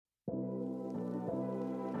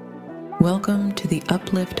Welcome to the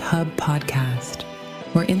Uplift Hub podcast,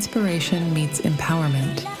 where inspiration meets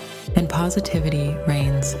empowerment and positivity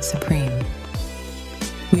reigns supreme.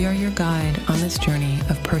 We are your guide on this journey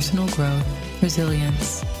of personal growth,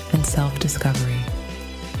 resilience, and self-discovery.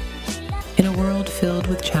 In a world filled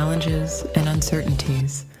with challenges and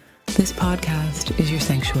uncertainties, this podcast is your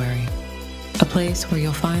sanctuary, a place where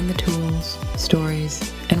you'll find the tools,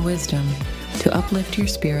 stories, and wisdom to uplift your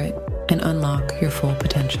spirit and unlock your full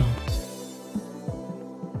potential.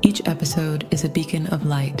 Each episode is a beacon of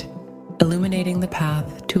light, illuminating the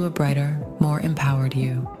path to a brighter, more empowered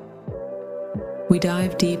you. We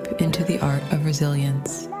dive deep into the art of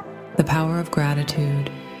resilience, the power of gratitude,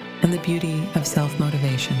 and the beauty of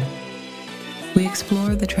self-motivation. We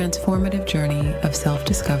explore the transformative journey of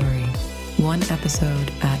self-discovery, one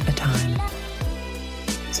episode at a time.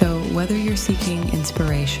 So whether you're seeking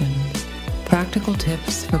inspiration, practical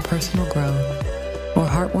tips for personal growth, or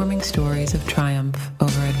heartwarming stories of triumph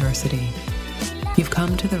over adversity, you've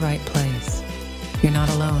come to the right place. You're not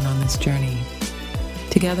alone on this journey.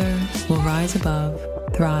 Together, we'll rise above,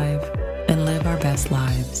 thrive, and live our best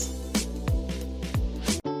lives.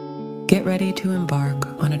 Get ready to embark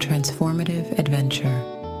on a transformative adventure.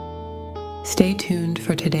 Stay tuned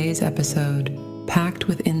for today's episode, packed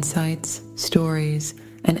with insights, stories,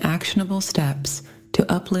 and actionable steps to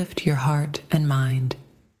uplift your heart and mind.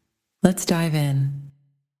 Let's dive in.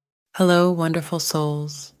 Hello, wonderful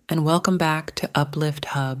souls, and welcome back to Uplift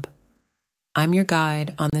Hub. I'm your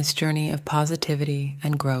guide on this journey of positivity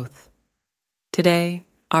and growth. Today,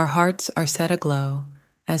 our hearts are set aglow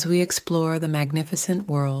as we explore the magnificent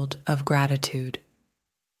world of gratitude.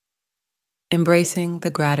 Embracing the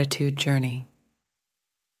gratitude journey.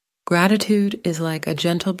 Gratitude is like a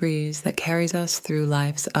gentle breeze that carries us through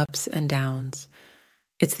life's ups and downs.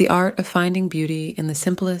 It's the art of finding beauty in the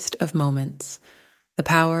simplest of moments, the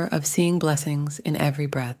power of seeing blessings in every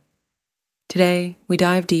breath. Today, we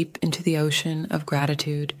dive deep into the ocean of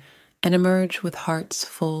gratitude and emerge with hearts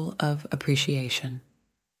full of appreciation.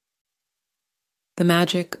 The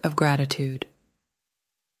magic of gratitude.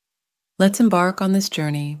 Let's embark on this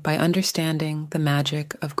journey by understanding the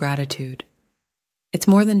magic of gratitude. It's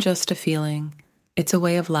more than just a feeling, it's a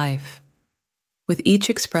way of life. With each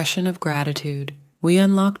expression of gratitude, we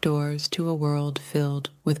unlock doors to a world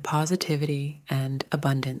filled with positivity and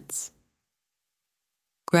abundance.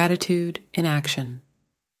 Gratitude in action.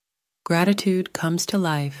 Gratitude comes to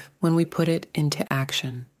life when we put it into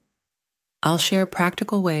action. I'll share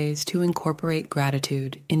practical ways to incorporate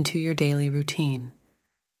gratitude into your daily routine.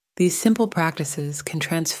 These simple practices can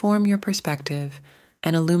transform your perspective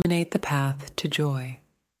and illuminate the path to joy.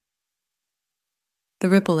 The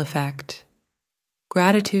ripple effect.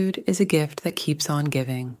 Gratitude is a gift that keeps on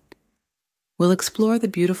giving. We'll explore the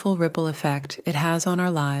beautiful ripple effect it has on our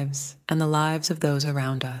lives and the lives of those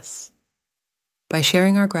around us. By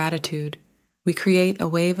sharing our gratitude, we create a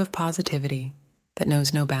wave of positivity that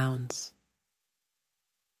knows no bounds.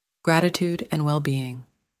 Gratitude and well-being.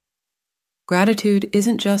 Gratitude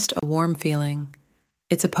isn't just a warm feeling,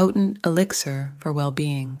 it's a potent elixir for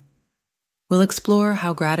well-being. We'll explore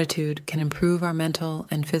how gratitude can improve our mental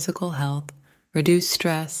and physical health, reduce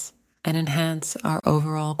stress, and enhance our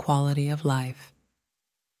overall quality of life.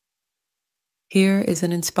 Here is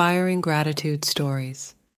an inspiring gratitude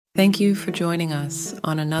stories. Thank you for joining us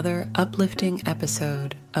on another uplifting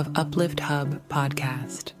episode of Uplift Hub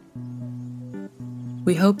podcast.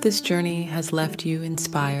 We hope this journey has left you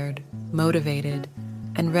inspired, motivated,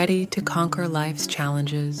 and ready to conquer life's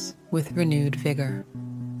challenges with renewed vigor.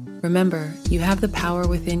 Remember, you have the power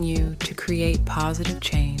within you to create positive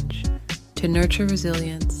change, to nurture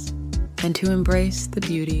resilience, and to embrace the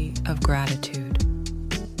beauty of gratitude.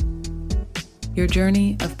 Your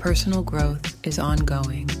journey of personal growth is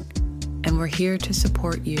ongoing, and we're here to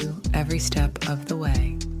support you every step of the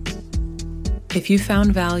way. If you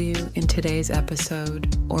found value in today's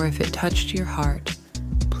episode, or if it touched your heart,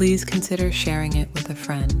 please consider sharing it with a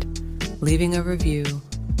friend, leaving a review,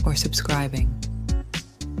 or subscribing.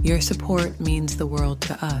 Your support means the world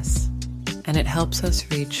to us, and it helps us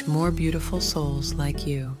reach more beautiful souls like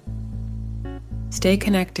you. Stay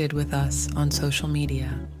connected with us on social media,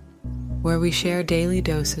 where we share daily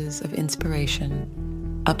doses of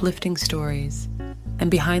inspiration, uplifting stories, and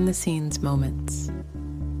behind-the-scenes moments.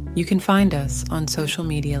 You can find us on social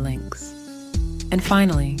media links. And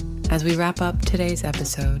finally, as we wrap up today's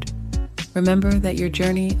episode, remember that your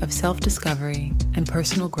journey of self-discovery and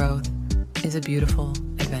personal growth is a beautiful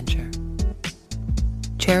adventure.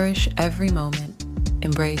 Cherish every moment,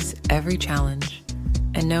 embrace every challenge,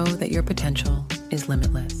 and know that your potential is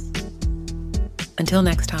limitless. Until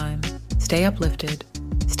next time, stay uplifted,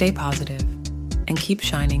 stay positive, and keep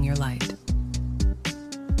shining your light.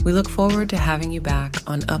 We look forward to having you back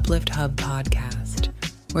on Uplift Hub Podcast,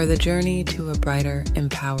 where the journey to a brighter,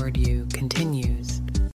 empowered you continues.